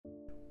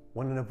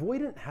When an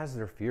avoidant has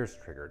their fears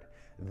triggered,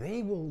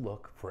 they will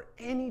look for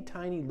any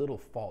tiny little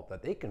fault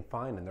that they can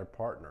find in their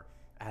partner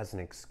as an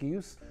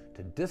excuse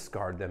to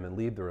discard them and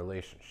leave the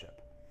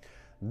relationship.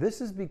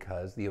 This is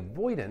because the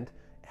avoidant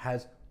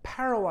has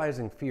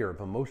paralyzing fear of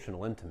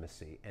emotional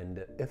intimacy,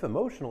 and if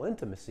emotional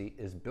intimacy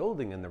is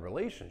building in the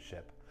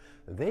relationship,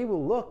 they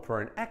will look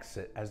for an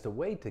exit as the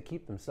way to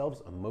keep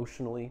themselves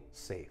emotionally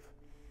safe.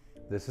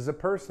 This is a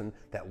person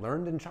that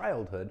learned in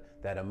childhood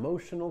that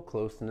emotional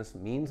closeness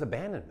means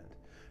abandonment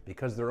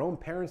because their own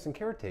parents and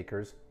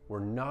caretakers were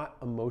not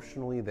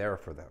emotionally there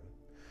for them.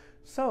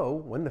 So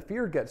when the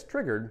fear gets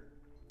triggered,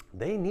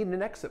 they need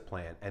an exit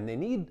plan, and they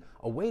need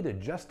a way to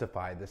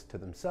justify this to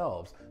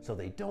themselves so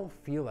they don't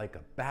feel like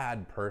a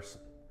bad person.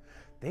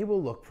 They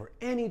will look for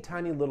any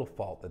tiny little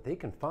fault that they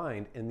can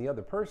find in the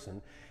other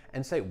person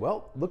and say,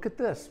 well, look at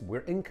this,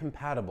 we're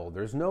incompatible.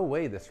 There's no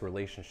way this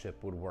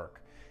relationship would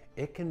work.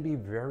 It can be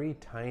very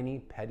tiny,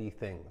 petty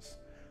things.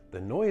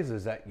 The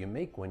noises that you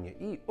make when you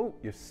eat. Oh,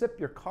 you sip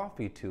your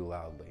coffee too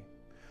loudly.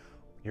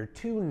 You're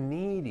too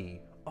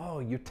needy. Oh,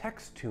 you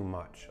text too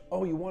much.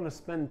 Oh, you want to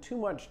spend too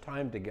much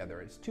time together.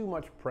 It's too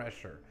much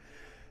pressure.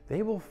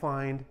 They will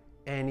find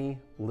any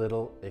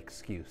little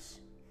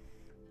excuse.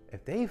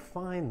 If they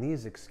find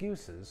these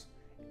excuses,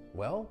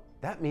 well,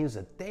 that means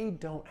that they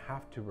don't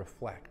have to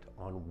reflect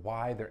on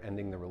why they're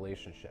ending the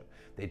relationship.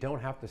 They don't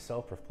have to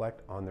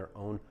self-reflect on their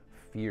own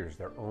fears,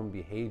 their own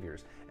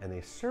behaviors, and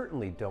they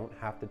certainly don't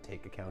have to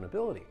take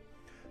accountability,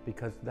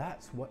 because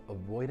that's what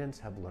avoidants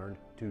have learned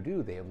to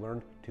do. They have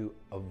learned to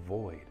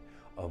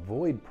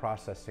avoid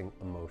processing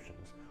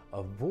emotions,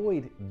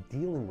 avoid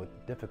dealing with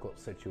difficult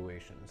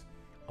situations,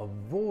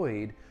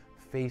 avoid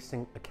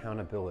facing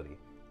accountability,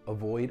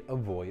 avoid.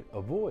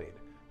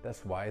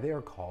 That's why they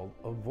are called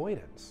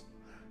avoidants.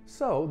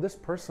 So this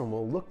person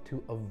will look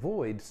to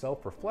avoid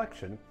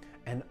self-reflection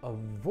and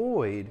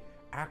avoid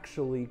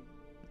actually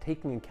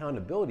taking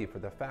accountability for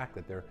the fact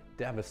that they're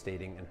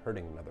devastating and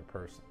hurting another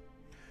person.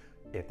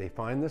 If they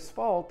find this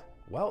fault,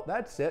 well,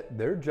 that's it.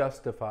 They're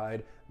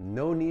justified.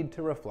 No need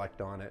to reflect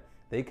on it.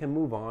 They can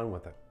move on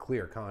with a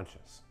clear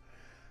conscience.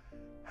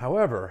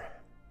 However,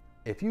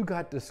 if you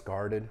got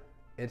discarded,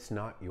 it's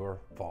not your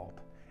fault.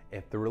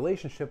 If the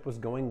relationship was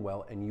going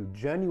well and you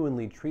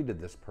genuinely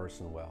treated this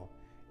person well,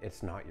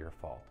 it's not your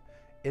fault.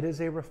 It is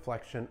a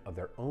reflection of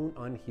their own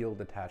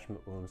unhealed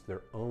attachment wounds,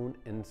 their own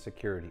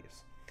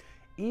insecurities.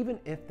 Even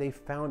if they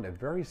found a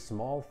very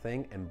small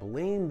thing and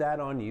blamed that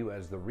on you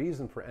as the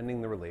reason for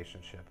ending the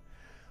relationship,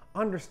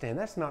 understand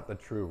that's not the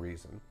true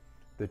reason.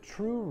 The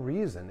true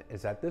reason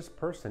is that this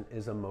person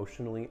is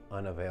emotionally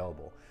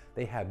unavailable.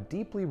 They have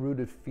deeply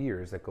rooted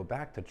fears that go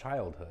back to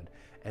childhood,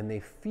 and they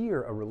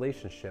fear a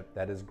relationship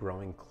that is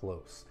growing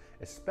close,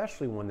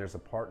 especially when there's a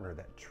partner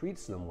that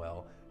treats them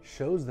well,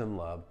 shows them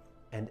love,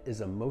 and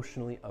is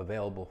emotionally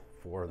available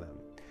for them.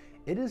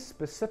 It is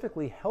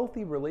specifically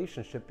healthy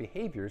relationship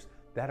behaviors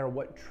that are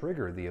what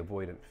trigger the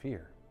avoidant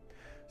fear.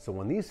 So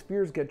when these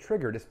fears get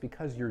triggered, it's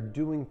because you're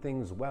doing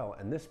things well,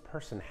 and this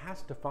person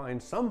has to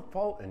find some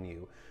fault in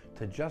you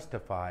to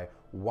justify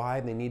why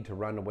they need to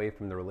run away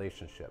from the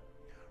relationship.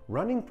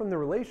 Running from the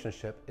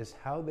relationship is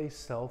how they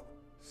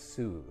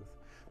self-soothe,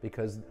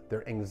 because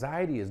their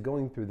anxiety is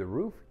going through the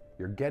roof.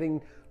 You're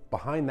getting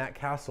behind that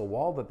castle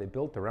wall that they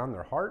built around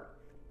their heart.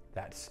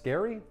 That's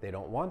scary. They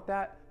don't want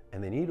that,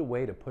 and they need a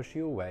way to push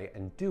you away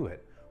and do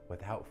it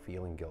without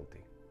feeling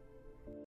guilty.